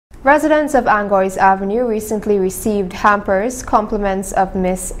Residents of Angoy's Avenue recently received hampers, compliments of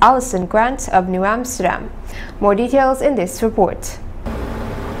Miss Alison Grant of New Amsterdam. More details in this report.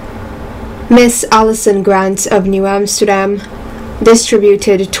 Miss Alison Grant of New Amsterdam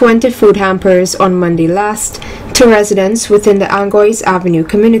distributed 20 food hampers on Monday last to residents within the Angoy's Avenue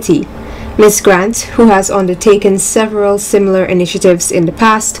community. Miss Grant, who has undertaken several similar initiatives in the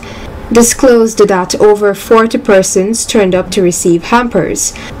past, disclosed that over 40 persons turned up to receive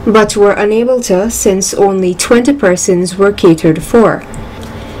hampers, but were unable to since only 20 persons were catered for.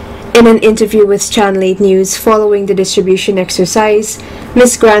 In an interview with Channel 8 News following the distribution exercise,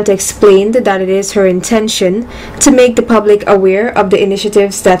 Ms. Grant explained that it is her intention to make the public aware of the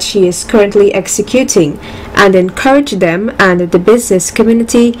initiatives that she is currently executing and encourage them and the business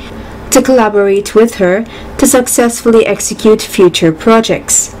community to collaborate with her to successfully execute future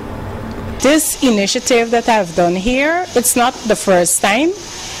projects. This initiative that I've done here, it's not the first time.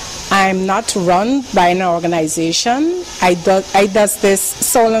 I'm not run by an organization. I does this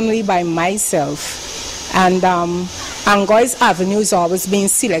solemnly by myself. And Angoy's Avenue is always being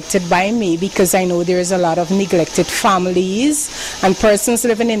selected by me because I know there is a lot of neglected families and persons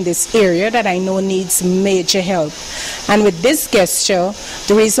living in this area that I know needs major help. And with this gesture,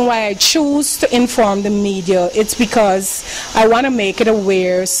 the reason why I choose to inform the media, it's because I want to make it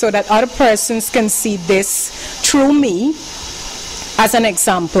aware so that other persons can see this through me. As an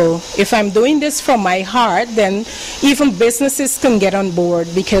example, if I'm doing this from my heart, then even businesses can get on board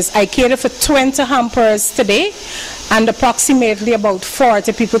because I cater for 20 hampers today and approximately about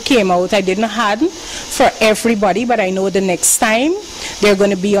 40 people came out. I didn't have for everybody, but I know the next time they're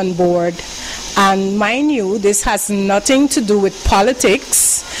going to be on board. And mind you, this has nothing to do with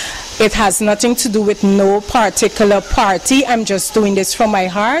politics. It has nothing to do with no particular party. I'm just doing this from my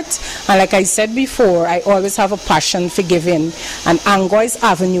heart. And like I said before, I always have a passion for giving. And Angoy's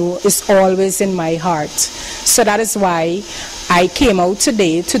Avenue is always in my heart. So that is why I came out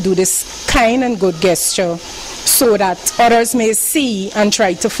today to do this kind and good gesture so that others may see and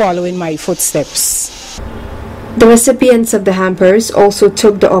try to follow in my footsteps. The recipients of the hampers also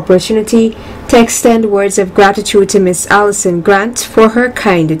took the opportunity to extend words of gratitude to Miss Alison Grant for her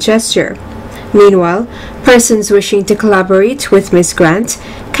kind gesture. Meanwhile, persons wishing to collaborate with Miss Grant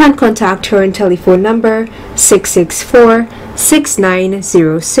can contact her on telephone number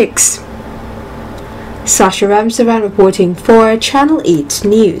 664-6906. Sasha Ramsavan reporting for Channel 8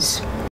 News.